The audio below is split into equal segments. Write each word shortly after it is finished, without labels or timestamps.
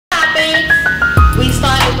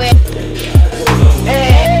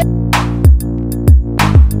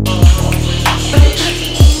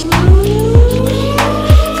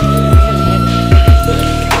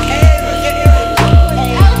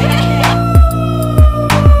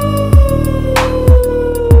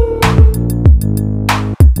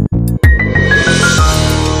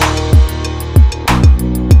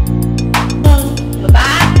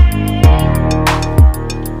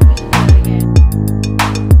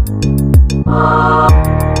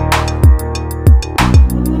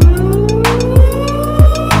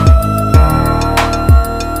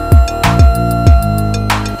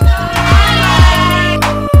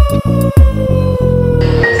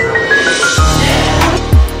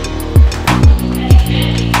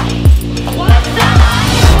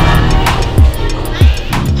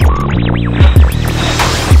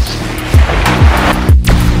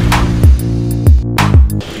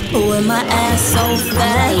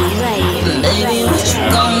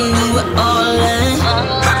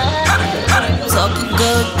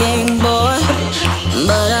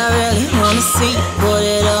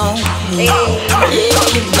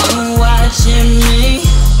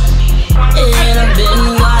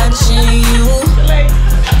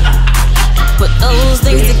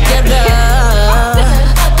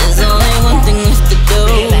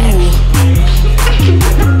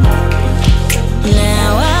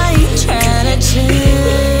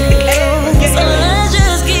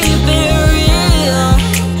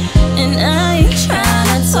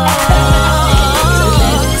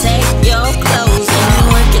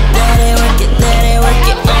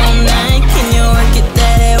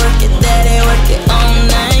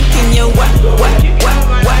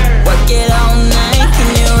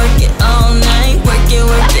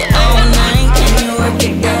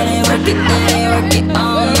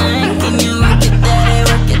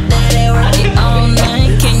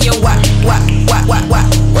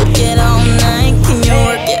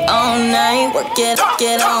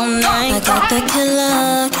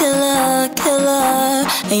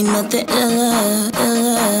Ain't nothing illa,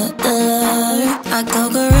 illa, illa. I go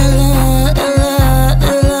gorilla, illa,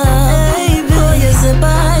 illa. Hey,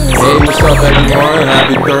 what's up, everyone?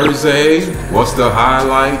 Happy Thursday. What's the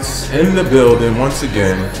highlights in the building once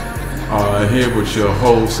again? Here with your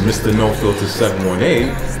host, Mr. No Filter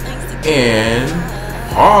 718, and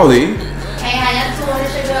Harley. Hey, how y'all doing?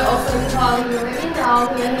 It's your girl, also Harley. You already know.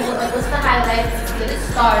 We're here with what's the highlights. Let's get it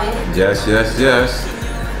started. Yes, yes, yes.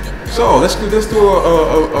 So let's do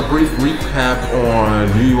a brief recap on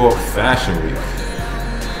New York Fashion Week.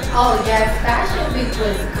 Oh yes, Fashion Week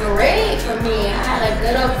was great for me. I had a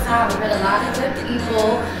good old time. I met a lot of good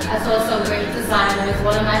people. I saw some great designers.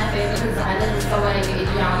 One of my favorite designers is someone named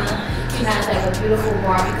Adriana. She has like a beautiful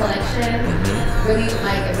Barbie collection. Really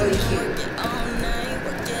really cute.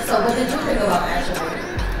 So what did you think about Fashion Week?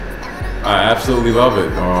 I absolutely love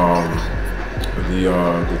it.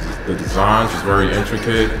 The designs was very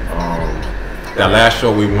intricate. That last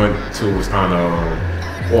show we went to was kind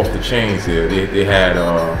of off the chains here. They had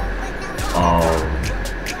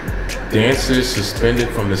dancers suspended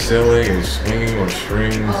from the ceiling and swinging on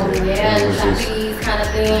strings. Oh yeah, the trapeze kind of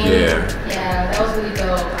thing. Yeah, that was really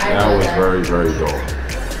dope. That was very, very dope.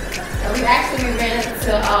 And we ran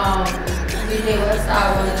into DJ Whatz,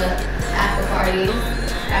 one of the after parties.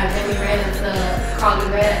 And then we ran into Carly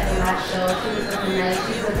Red at the last show. She was looking nice.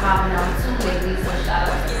 She's been popping out too lately, so shout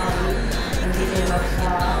out to Carly and DJ Whatz.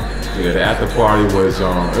 Yeah, the after party was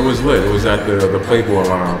it was lit. It was at the Playboy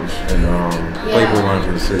Lounge in Playboy Lounge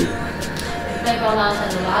in the city. The Playboy Lounge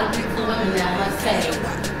has a lot of beautiful women there, I must say.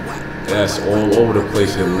 That's all over the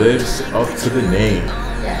place. It lives up to the name.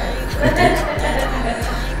 Yes.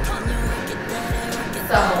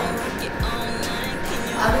 So.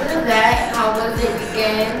 Other than that, how was your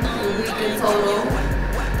weekend? The week in total?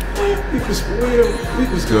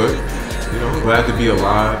 Week was good. You know, glad to be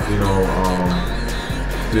alive. You know,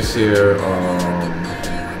 this year, you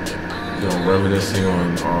know, reminiscing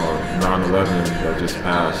on 9/11 that just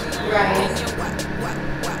passed. Right.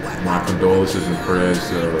 My condolences and prayers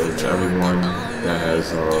to everyone that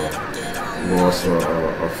has lost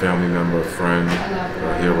a family member, a friend, a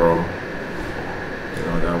hero. You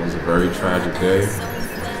know, that was a very tragic day.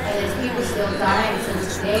 People still dying to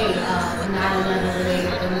this day of 9/11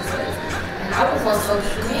 related illnesses. And I was on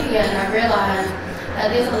social media and I realized that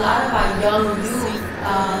there's a lot of our young youth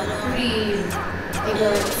pretty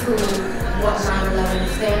ignorant to what 9/11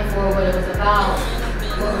 stands for, what it was about,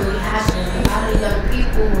 what really happened. A lot of young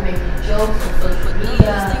people were making jokes on social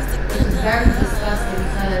media, which is very disgusting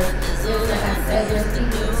because, like I said, there's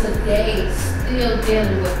people today still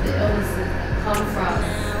dealing with the illnesses that come from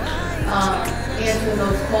answering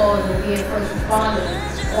those calls and being first responders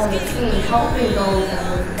on the scene, helping those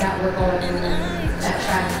that were going through that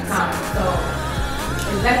tragic time. So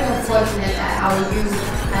it's definitely unfortunate that our youth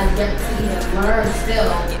has yet to even learn still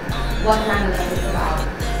what 9/11 is about.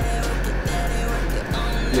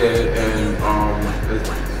 Yeah, and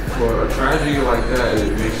for a tragedy like that,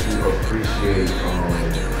 it makes you appreciate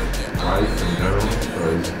life in general.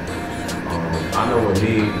 Because I know with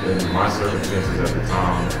me, in my circumstances at the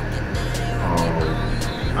time,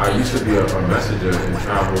 I used to be a messenger and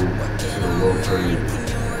travel to the road trade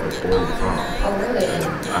like all the time. Oh, really? And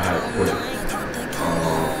I had quit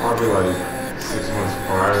probably like 6 months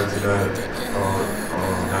prior to that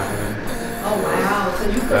happening. Oh, wow. So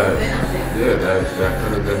you could have been out there. Yeah, that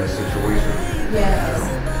could have been the situation. Yeah.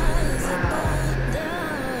 Wow.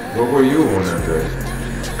 What were you on that day?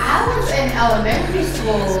 I was in elementary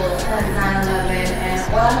school at 9/11, and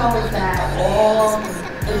all I know is that all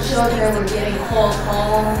the children were getting called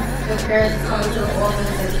home. Their parents were coming to the office,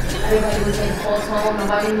 and everybody was getting called home.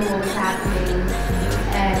 Nobody knew what was happening.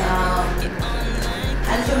 And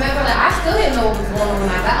I just remember, like, I still didn't know what was going on when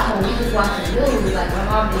I got home. We just watched the news. Like, my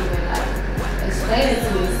mom didn't even, like, explain it to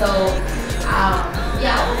me. So,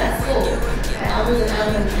 yeah, I was at school, and I was in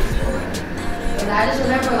elementary school. And I just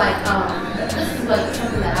remember, like, this is like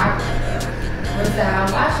something that I remember, was that I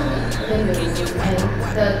was watching the news, and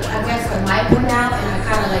I guess the mic went out, and I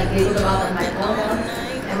kind of like giggled about the mic going out,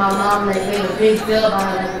 and my mom like made a big deal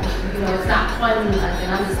about it, like, you know, it's not funny, like,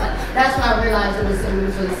 and I'm just like, that's when I realized it was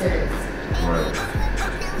really serious. Right.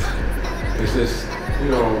 It's just, you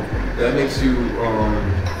know, that makes you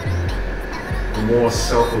more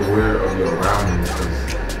self-aware of your surroundings, because,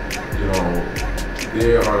 you know,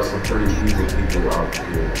 there are some pretty evil people out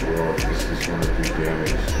here in the world that just want to do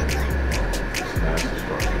damage and smash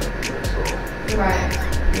destruction everywhere. So, Right.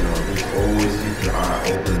 you know, just always keep your eye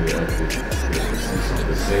open to see something,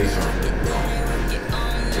 to say something, you know,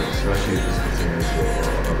 especially if it's pertaining to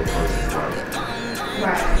another person's life.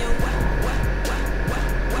 Right.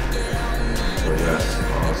 But yes,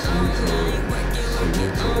 salute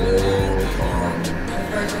to all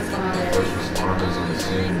First responders on the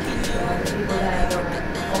scene. The people that were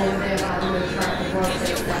over there by the World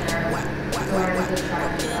Trade Center during the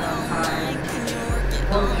tragic time,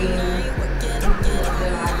 working, the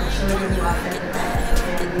children who affected by that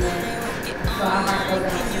family. So our heart goes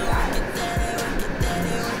out to you guys.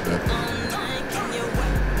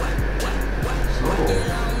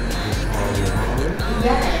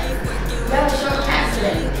 Yes. We have a short cast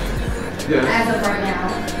today. Yes. As of right now.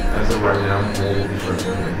 As of right now, more will be short.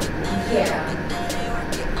 Yeah.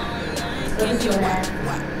 What did you have?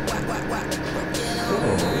 So,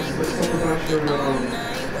 let's talk about your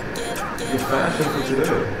fashion for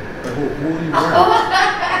today. Like, who are you wearing?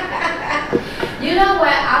 You know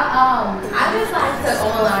what? I just like to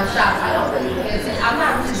online shop. I don't really pay attention. I'm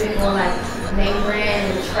not really big on like name brand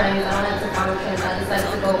and trends. I don't like to follow trends. I just like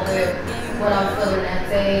to go with what I'm feeling that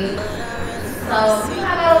day. So, you know,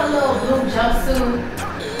 I got a little blue jumpsuit.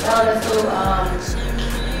 Got this little, it's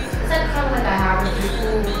like kind of like a Harley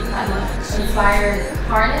kind of inspired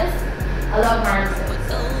harness. I love harnesses.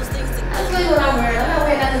 So that's really what I'm wearing. I'm not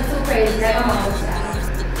wearing nothing too crazy. I got my own style.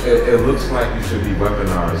 It looks like you should be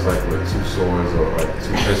weaponized, like with 2 swords or like 2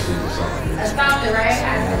 pistols or something. That's something, right?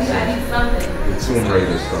 I need something. The Tomb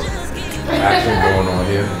Raider stuff. Action going on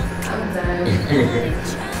here. I'm done.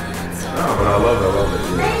 No, but I love it.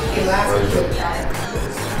 Yeah. Thank you. I appreciate that.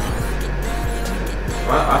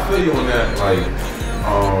 I feel you on that. Like,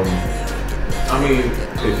 I mean,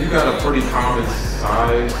 if you got a pretty common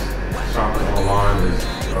size, shopping online is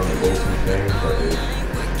the go-to thing, but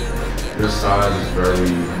this size is very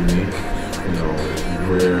unique. You know, if you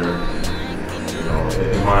wear, you know,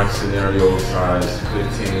 in my scenario, size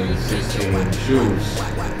 15, 16 shoes,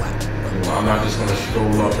 you know, I'm not just going to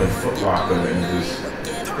stroll up in Foot Locker and just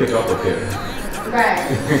pick up a pair. Right.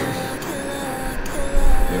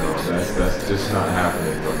 You know, that's just not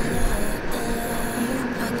happening for me.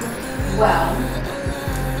 Well,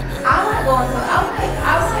 I like going to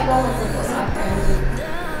Foot Locker and just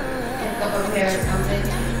pick up a pair or something.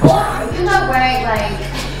 Or, you know, right, like,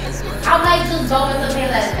 I like just going to pay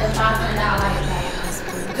like $500, like,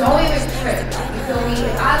 don't even trip. Like, you feel me?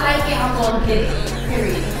 If I like it, I'm going to get it,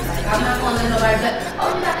 period. Like, I'm not going to let nobody say,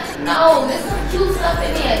 oh, you got, no, there's some cute stuff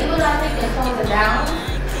in there. Even though I think they're closing down,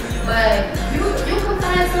 but you can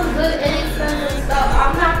find some good, inexpensive stuff.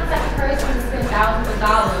 I'm not the type of person to spend thousands of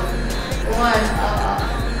dollars on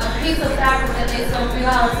a piece of fabric that they sell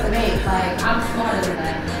 $3 to make. Like, I'm smarter than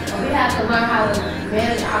that. But we have to learn how to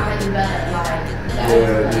manage our money better. Like,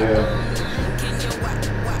 Yeah.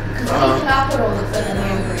 Because anything I put on looks like a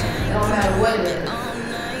name brand. It don't matter what it is.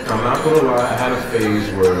 I'm not gonna lie, I had a phase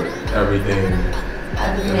where everything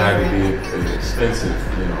had to be expensive,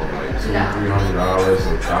 you know, like $200-300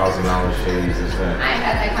 or $1,000 shades, this that. I ain't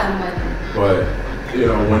got that kind of money. But you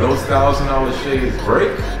know, when those $1,000 shades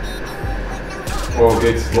break or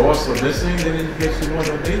gets lost or missing, then it makes you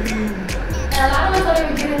wonder, maybe. And a lot of us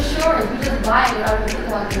don't even get insurance. We just buy it without even thinking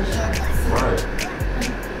about the insurance. Right.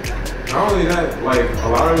 Not only that, like a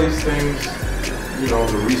lot of these things, you know,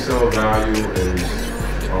 the resale value is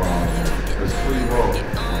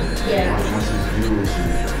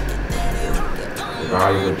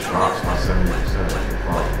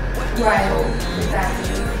Right. So, Exactly.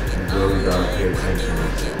 you really gotta pay attention to,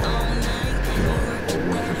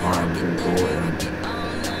 what you're buying for, and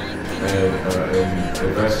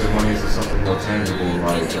investing money into something more tangible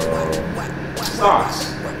like stocks,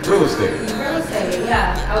 real estate. Real estate,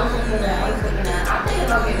 yeah. I was thinking that. I'm thinking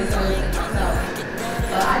about getting into real estate myself.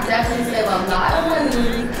 But I definitely save a lot of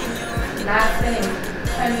money not spending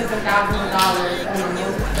hundreds of thousands of dollars on the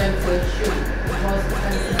most expensive shoe, the most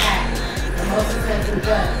expensive hat, the most expensive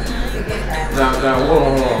dress. Forget that. Now, hold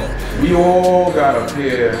on. We all got a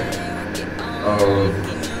pair of,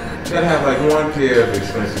 you gotta have like one pair of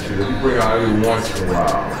expensive shoes that you bring out every once in a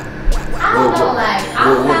while. I don't know, like,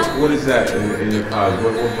 what is that in your closet?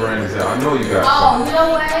 What brand is that? I know you got some. You know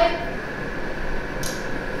what?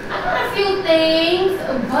 I got a few things,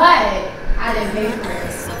 but I didn't pay for it.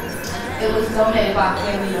 It was donated by a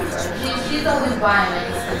family member. She's always buying like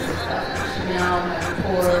expensive stuff. Like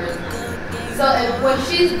Ford. So when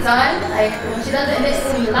she's done, like when she does it,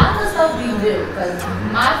 and a lot of the stuff we do, because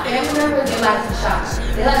my family members, they like to shop.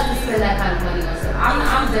 They like to spend that kind of money on stuff.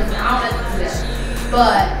 I'm different. I don't like to do that.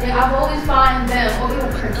 But I've always find them, or even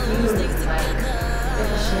perfumes, like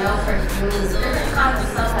a Chanel perfume, different kinds of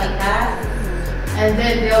stuff like that. And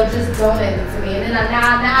then they'll just donate it to me. And then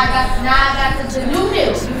now I got the new,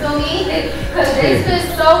 you feel me? Because they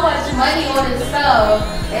spend so much money on this stuff,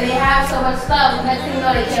 and they have so much stuff. And next thing you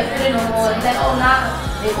know, they can't fit it no more. And they're like, oh, Nana,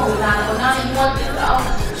 they call me Nana. Oh, Nana, you want this? Oh,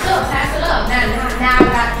 sure, pass it up. Now I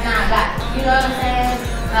got it. You know what I'm saying?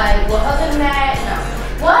 Like, well, other than that, no.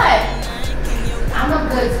 What? I'm a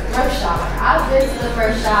good thrift shopper. I've been to the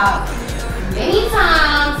thrift shop many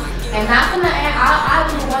times, and not from the end. I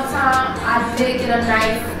remember one time I did get a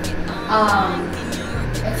nice,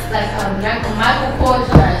 it's like a Michael Kors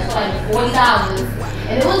dress for like $40,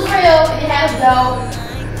 and it was real. It had a belt.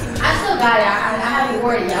 I still got it. I haven't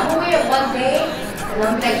worn it yet. I'm gonna wear it one day, and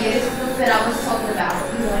I'm like, yeah, this is the fit I was talking about.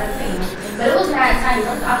 You know what I'm saying? But it was not tiny.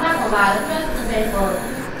 I'm not gonna lie. The dress was made for.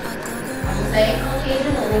 Same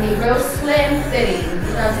occasion, but when they real slim fitting, you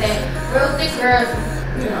know what I'm saying? Real thick girls,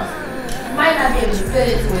 you know, you might not be able to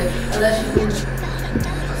fit into it unless you do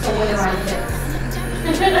some way around your hips.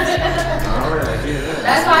 Alright, I hear that.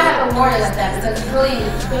 That's why I haven't worn it like that, because it's really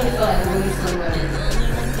feel like a really slim women.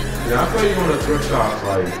 Yeah, I feel you on the thrift shops,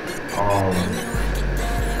 like,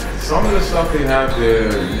 some of the stuff they have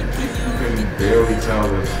there, you can barely tell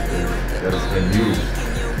that it's been used.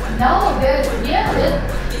 No, there's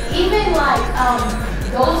even like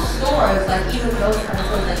those stores, like even those kind of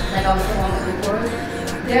stores, like I was talking about before,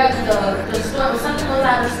 the store, if something goes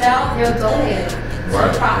out of style, they'll donate it.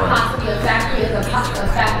 Right, possibly a factory, if a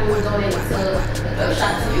factory will donate it to the thrift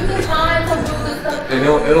shop. So you can find some really good stuff. And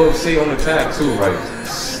it'll say on the tag too, like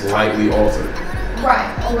slightly altered.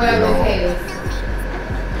 Right, or whatever the case.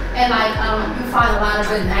 And like you find a lot of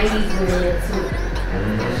good 90s wear too at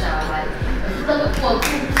the thrift shop. Like if you look for a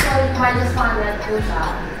cool sweater, you might just find that thrift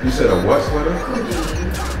shop. You said a what sweater?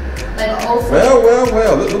 Like an old Well.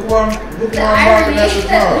 Look where I'm rocking at the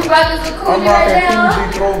time. I'm rocking Coogee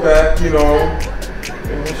throwback, you know.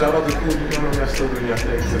 Shout out to Coogee, you know that's still doing your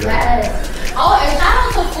thing today. Yes. Oh, and shout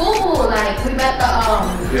out to Fubu. Like we met the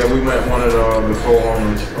Yeah, we met one of the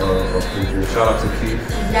co-owners of Fubu. Shout out to Keith.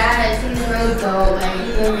 Yes, he's real dope. Like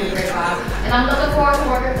he gave me a great vibe. And I'm looking forward to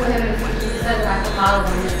working with him in the future. He said that I can follow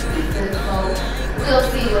him in the future. So we'll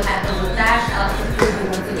see what happens with that. Shout out to Fubu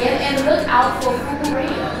once again. And look out for Fubu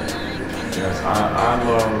Radio. Yes, I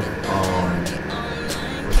love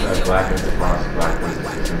what's that black enterprise, black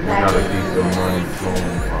businesses. And we gotta keep the money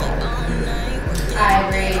flowing from our community. I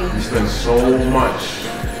agree. We spend so much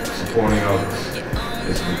supporting others.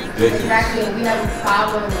 It's ridiculous. Exactly. We have a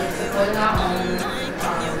problem with supporting our own,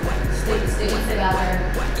 sticking together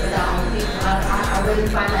with our own people. I really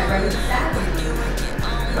find that very sad.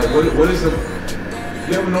 Like what is the?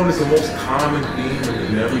 You ever notice the most common theme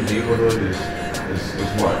in every neighborhood is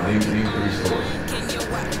what? Name 3 stores.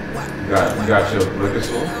 You got your liquor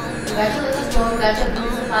store. You got your liquor store. You got your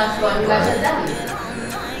beauty supply store. And you got your deli.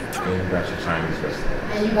 And you got your Chinese restaurant.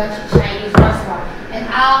 And you got your Chinese restaurant. And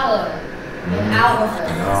our hood. And our hood.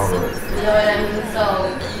 And our hood. You know what I mean? So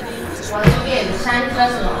once again, the Chinese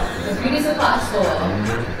restaurant, the beauty supply store,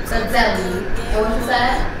 the deli, and what you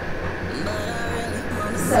said?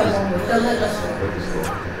 The liquor store.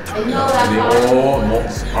 And you know what they all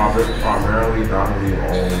primarily dominantly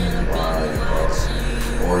owned by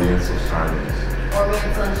Oriental Chinese.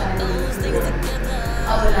 Oriental Chinese.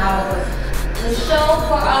 Up in our hood. The show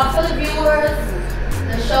for the viewers,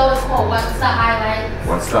 the show is called What's the Highlights?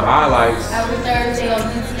 What's the Highlights? Every Thursday on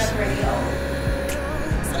DTF Radio.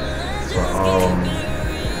 So,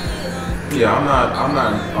 yeah, I'm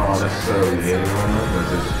not necessarily hating on them, but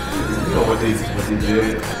just you know, what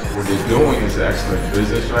they're doing is an excellent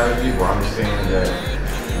business strategy. But I'm saying that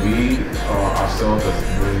we ourselves as a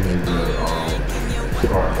community need to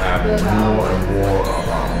start having more and more of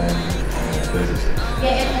our own businesses.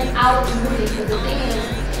 Yeah, and our community, because the thing is,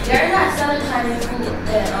 they're not selling Chinese food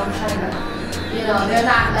in China. You know, they're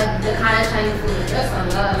not like the kind of Chinese food that they're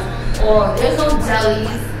selling us. Or there's no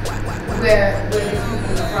delis where these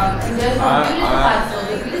people are from. And there's no beauty supply stores.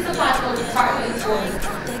 The beauty supply stores are targeted towards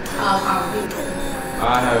our people.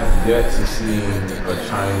 I have yet to see a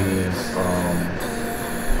Chinese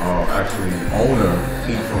actually owner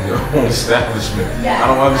eat from your own establishment. Yeah, I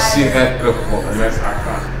don't ever see that before. And that's,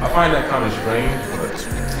 I find that kind of strange, but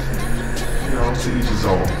you know, to each his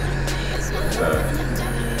own.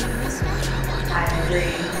 I agree.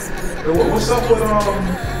 What's up with what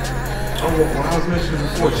I was mentioning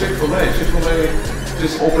before, Chick-fil-A. Chick-fil-A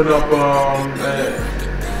just opened up at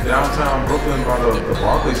downtown Brooklyn by the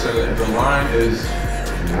Barclays Center, and the line is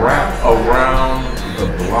wrapped around the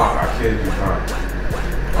block. I kid you not.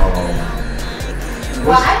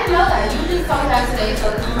 Well, I didn't know that. You just told me that today, so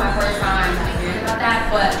this is my first time hearing about that.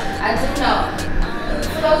 But I do know.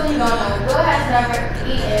 For those of you who don't know, Will has never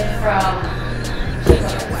eaten from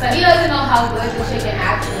Chick-fil-A, so he doesn't know how good the chicken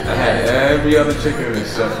actually is. I had every other chicken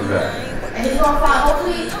except for that. And he's gonna find.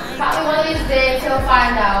 Hopefully, probably one of these days he'll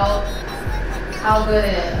find out how good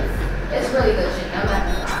it is. It's really good chicken. I'm not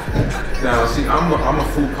gonna lie. Now, see, I'm a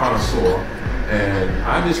food connoisseur, and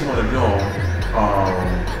I just want to know.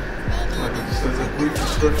 Like just a brief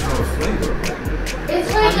description of the flavor. It's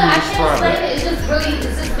really good. I can't explain it. It's just really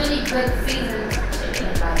good seasoned chicken.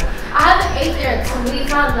 Like, I haven't ate there too many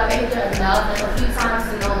times, but I've ate there enough, like a few times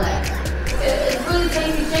to know, like, it's really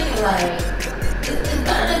tasty chicken. Like, it's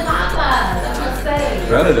better than Popeyes, I must say.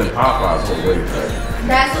 Better than Popeyes, but wait,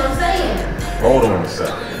 that's what I'm saying. Hold on a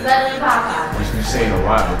second. It's better than Popeyes. Which you're saying a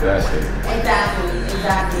lot with that statement. Exactly.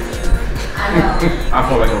 I know. I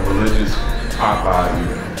feel like a religious Popeye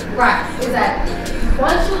eater. Right, exactly.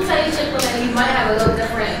 Once you taste Chick-fil-A, you might have a little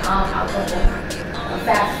different outlook on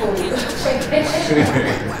fast food chicken.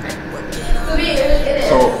 To me, it is.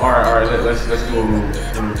 So, all right, let's do a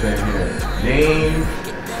little thing here. Name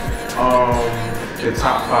the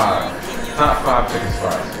top five chicken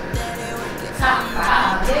spots. Top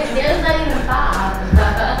five? There's not even five.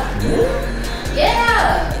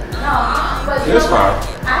 Yeah. No, but There's five.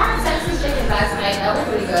 I had Texas chicken last night. That was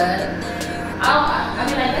pretty good. I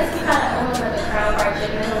mean, I guess it's kind of almost like a crown fried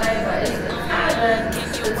chicken in a way, but it's kind of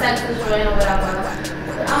the Texas joint or whatever.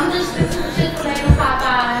 But I'm just stick to the Chick-fil-A and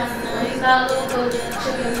Popeyes. When he's got a little good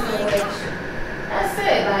chicken sandwich. That's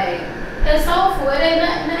it. Like, and soul food. It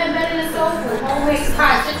ain't nothing better than soul food. Homemade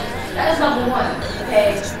fried chicken. That is number one.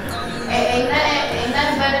 Okay. Ain't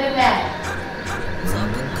nothing better than that.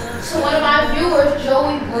 So one of my viewers,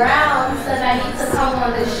 Joey Brown, said I need to come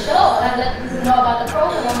on this show and I let you know about the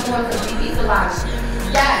program I'm doing for BB Live.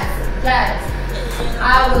 Yes.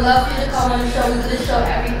 I would love for you to come on the show. We do the show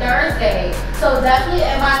every Thursday. So definitely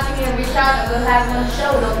invite me and reach out and we'll have you on the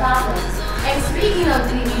show, no problem. And speaking of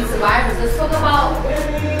BB survivors, let's talk about,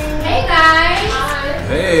 hey guys.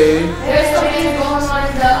 Hey. There's something going on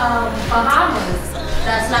in the Bahamas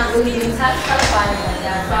that's not really being televised like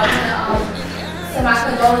that. So I want to send my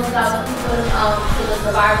condolences out to people, to the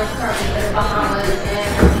survivors currently in the Bahamas and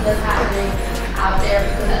everything that's happening out there,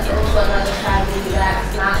 because that's also another tragedy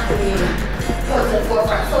that's not being put to the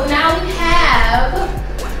forefront. So now we have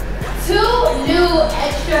two new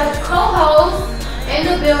extra co-hosts in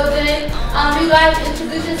the building. You guys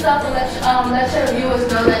introduce yourself and let your viewers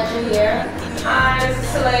know that you're here. Hi, this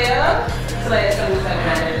is Tylaya. Tylaya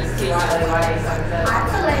 77, Tylaya 77. Hi,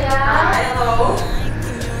 Tylaya. Hi, hello.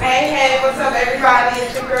 Hey, what's up, everybody?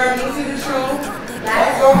 It's your girl, Niecy the Truth.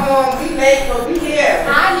 What's going on? We late, but we here.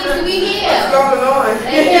 Hi, Niecy, we here. What's going on?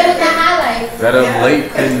 And here with the highlights. Better late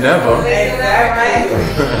than never. Exactly.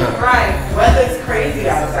 Right. Weather's crazy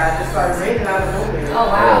outside. It started raining out of nowhere. Oh,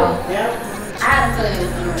 wow. Yep. I had a feeling it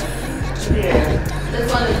was going to rain. Yeah. This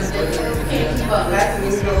one is ridiculous. You can't keep up. That's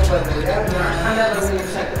New York weather. I never really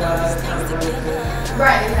check the weather as time goes.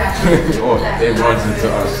 Right, exactly. Or it runs into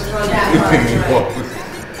us.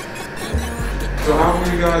 So how were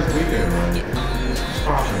you guys weekend, man? What's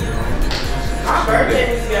poppin', My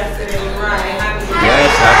birthday was yesterday, right?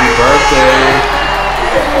 Yes, happy birthday.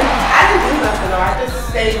 I didn't do nothing though. I just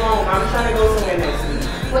stayed home. I'm trying to go somewhere next week.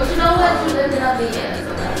 But you know what? You lived another year.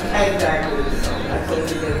 So Exactly. So that's what we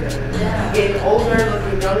did. yeah. Getting older,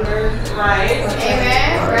 looking younger. Right.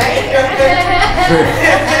 Amen. Right?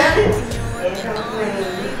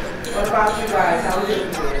 What about you guys? How was your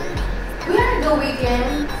weekend? We had a good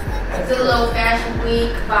weekend. Did a little fashion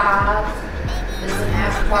week vibes. Did some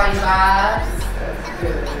African party vibes. That's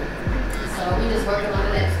good. So we just working on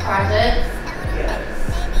the next project. Yes.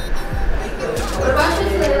 What about you,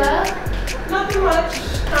 Tylaya? Nothing much.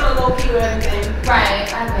 Kind of low key or anything. Right,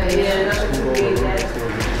 I know. Yeah, nothing too big.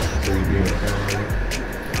 So you being a family?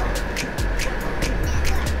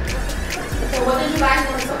 So what did you guys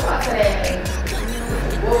want to talk about today?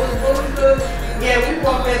 What was the? Yeah, we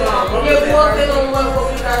walked in on. What we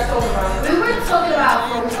guys talking about? We were talking about,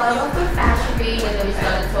 we started off with fashion read, and then we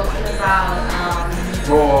started talking about,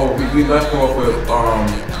 Oh, we left off with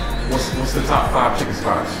what's the top 5 chicken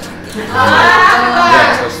spots?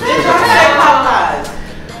 Yes, that's Did y'all say Popeyes?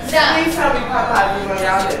 no, Please tell me Popeyes is on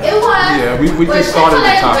y'all list. it was. Yeah, we but just started the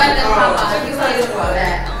Chick-fil-A topic. better than Popeyes. You can talk about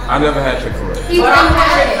that. I never had Chick-fil-A. He But wouldn't I'm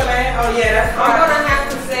have it. Chick-fil-A. Oh yeah, that's I'm fine. gonna have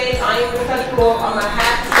to say, I ain't gonna cut you off. I'm gonna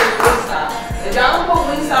have to say Wingstop. If y'all don't put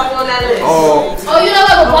Wingstop on that list. Oh, Oh, you know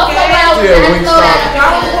what? With Buffalo Okay. Wild Wings, Yeah, I had to throw Wingstop. that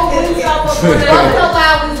Y'all up. don't put Wingstop up on that list. Buffalo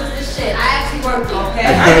Wild Wings was the shit. I actually worked it. Okay.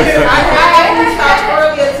 I had Wingstop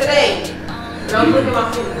earlier today. And I'm looking at my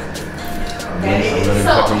food.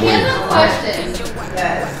 So here's a question.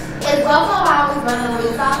 Yes. Is Buffalo Wild Wings better than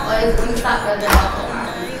Wingstop, or is Wingstop better than Buffalo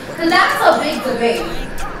Wild Wings? Because that's a big debate.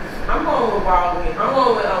 I'm going with Wild Wings. I'm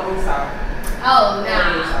going with Wingstop. Oh,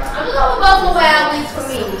 nah. I'm going with Buffalo Wild Wings for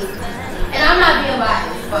me. And I'm not being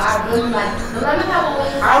biased, but I really like the lemon pepper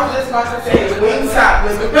wings. I was just about to say Wingstop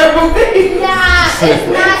with the pepper wings. Nah, it's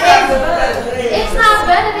not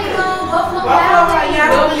better than Buffalo Wild Wings. Yeah,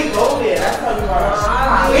 I don't really go there. That's probably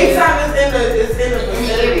why. Wingstop is in the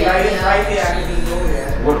vicinity, right? It's right there. I can just go there.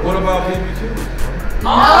 what about BBQ?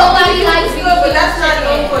 Nobody likes good, but that's not chicken.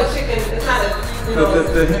 known for chicken. It's not a, you know.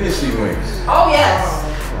 The Hennessy wings. Oh, yes.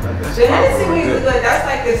 That's The Hennessy really wings is good. That's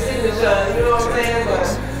like the signature, you know what I'm saying? But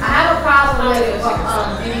I have a problem with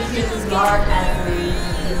BBQ's large ass wings.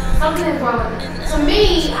 Something is wrong with it. To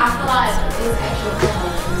me, I feel like it's extra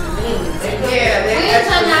wings. Yeah, Wings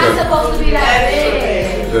are not supposed to be that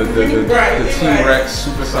big. The T-Rex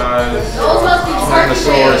supersized Those must be turkey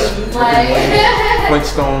Tyrannosaurus wings. looking Like, wings,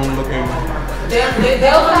 Flintstone looking.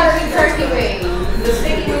 those gotta be turkey wings. the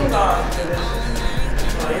sticky wings are delicious.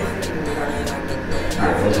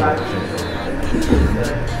 Yeah, those are the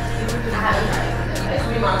I haven't tried it. That's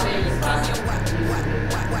be my favorite spot.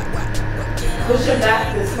 Pushing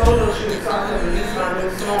back this photo shoot so I can release my new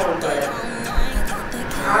song, but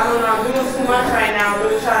I don't know, I'm doing too much right now. I'm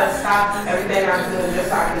really trying to stop everything I'm doing just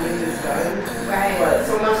so I can get this done. Right. But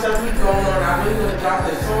so much stuff keeps going on. I really want to drop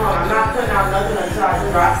this song. I'm not putting out nothing until I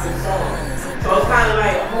drop this song. So it's kind of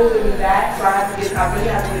like holding me back. So I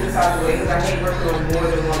really have to get this out of the way because I hate working on more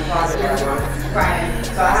than one project at once. Right.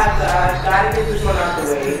 So I gotta get this one out the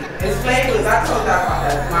way. It's flavors. I told y'all about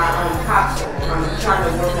that. My pop song. I'm trying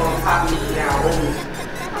to work on pop music now only.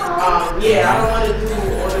 Yeah, I don't want to do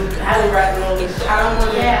all the alley rap and all this shit. I don't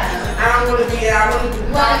want to. I don't want to do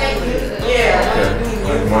pop music. Yeah, I want to do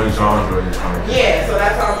like music. one genre you're trying to. Yeah, so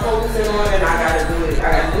that's what I'm focusing on, and I gotta do it. I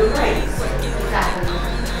gotta do it right. Exactly.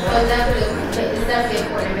 So it's definitely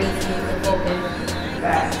important to maintain the focus.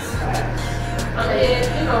 Facts. I mean,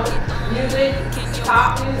 you know, music,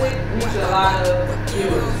 pop music, reach a lot of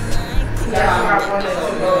viewers. That's where I wanted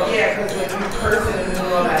to go. Yeah, because when you person and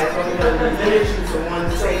doing all that, it's only going to limit you to one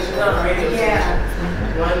station, one radio station,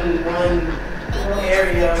 one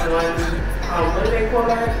area, what do they call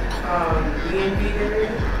that? B&B area?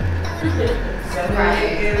 7-8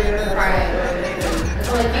 area? Right. It's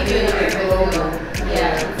only keeping it very global.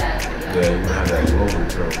 Yeah, exactly. Yeah, you have that global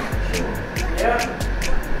throw, sure. Yeah.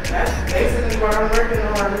 That's basically what I'm working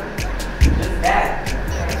on. Just that.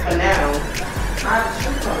 For now. I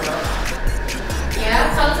should talk about.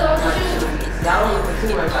 Yeah, talk to us. Y'all don't look for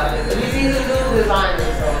too much out there. But he's either new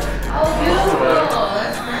designers, so. Oh, beautiful.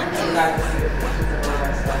 That's nice. You got to see the pictures and all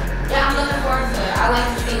that stuff. Yeah, I'm looking forward to it. I like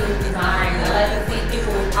to see the design. I like to see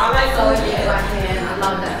people sewing it by hand. I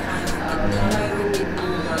love that kind of stuff. I like new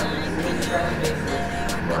designers, new fresh faces.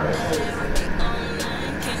 Right.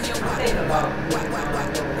 I think about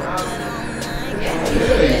Yeah,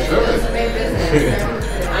 it's a big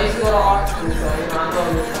business. I used to go to art school, so you know, I know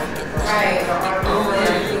this. Right. Shout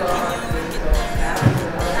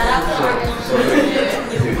out to our So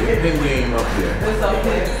your pin game up there. It's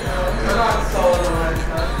okay. I know how to sew and all that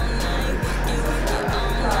stuff.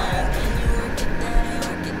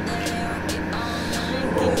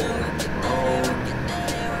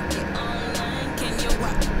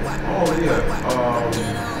 Oh yeah.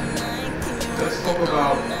 Let's talk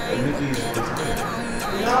about Nikki's retirement.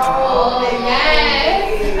 Oh,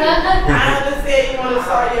 yes. I understand you want to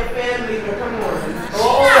start your family, but come on.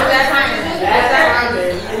 Oh, that's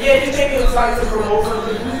That's and yeah, you think it was like to promote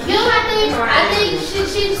something? You know, I think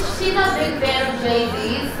she's a big fan of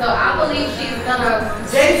Jay-Z, So I believe she's gonna.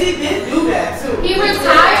 Jay-Z did do that too. He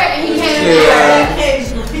retired and he came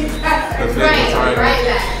back. Right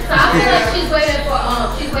back. So I feel like she's waiting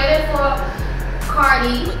for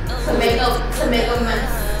Cardi to make a mess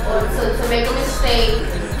or to make a mistake,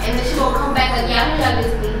 and then she gonna come back like, yeah, I know y'all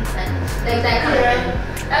Disney, like that kind of thing.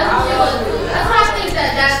 That's what she gonna do. That's why I think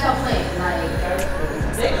that's her plan. Like,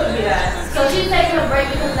 They could be that. so she's taking a break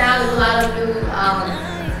because now there's a lot of new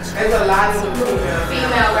There's a lot of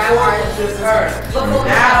female rap artists. Just her.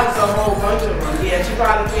 Now it's a whole bunch of them. Yeah, she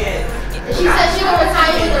probably can't. She said she gonna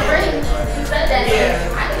retire with a break. She said that. Yeah.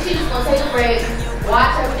 I think she just gonna take a break,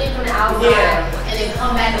 watch everything from the outside, and then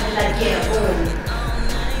come back and be like, yeah, boom.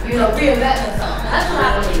 You know, reinvent herself. That's what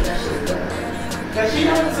I believe that she's doing. But she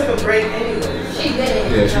never took a break anyway. She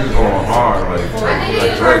did. Yeah, she was going hard, like I think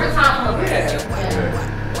it's the perfect time for her break.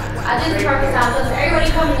 Yeah. I think it's the perfect time because everybody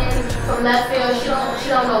coming in from left field, she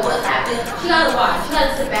don't know what's happening. She gotta watch. She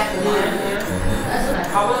gotta sit back and watch. That's what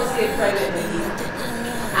I want to see it pregnant.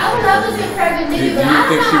 I would love to see pregnant niggas, but I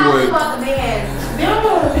don't know how to about the man.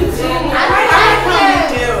 No, me too. I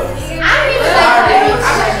don't even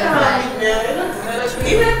like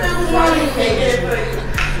even if it was one you can't get it,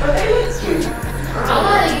 but they look cute. I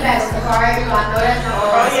want to get back to Safari, so I know that's not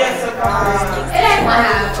Oh yeah, Safari. It ain't gonna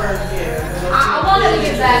happen. I want her to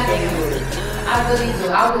get back there. I really do.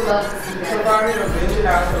 I would love to see that. Safari will venture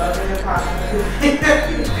out to love and hip hop.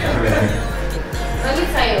 Let me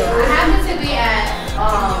tell you, I happened to be at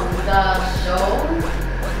the show,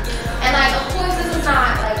 and like, of course, this is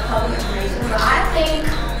not like public information, but I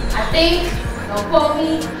think, don't quote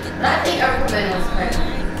me, but I think Erica Bennett was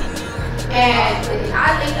pregnant, and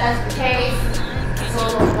I think that's the case. It's a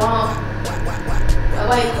little wrong.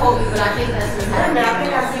 Nobody quote me, but I think that's the case. I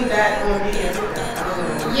think I seen that on video.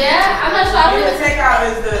 Yeah, I'm not sure. The takeout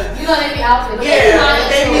is the. You know they be out there. Yeah,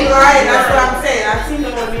 they be right. That's what I'm saying. I've seen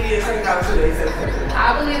them on video takeout too. They said something.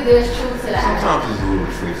 I believe there's truth to that. sometimes there's a little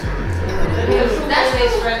truth in it.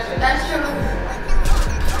 That's true.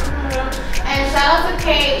 And shout out to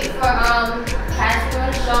Kate for casting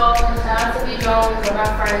on the show. Shout out to B. Jones, one of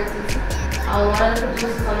our friends. One of the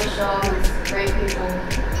producers on the show. He's great people.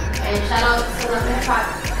 And shout out to Love and Hip Hop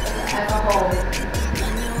as a whole.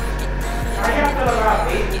 How y'all feel about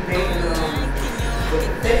baby with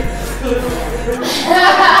the face?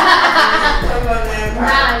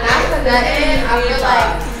 Nah, not for nothing. I feel like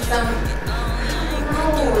some. No,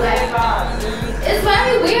 like it's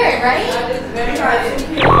very weird, right?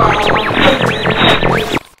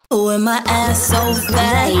 With my ass so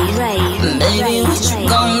fat, baby, what you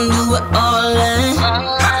gon' do with all that?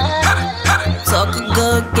 Talk a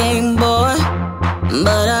good game, boy,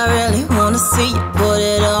 but I really wanna see you put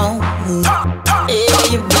it on. Yeah,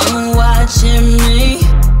 you've been watching me,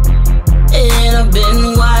 and I've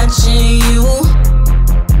been watching you.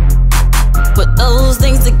 Put those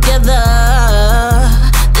things together.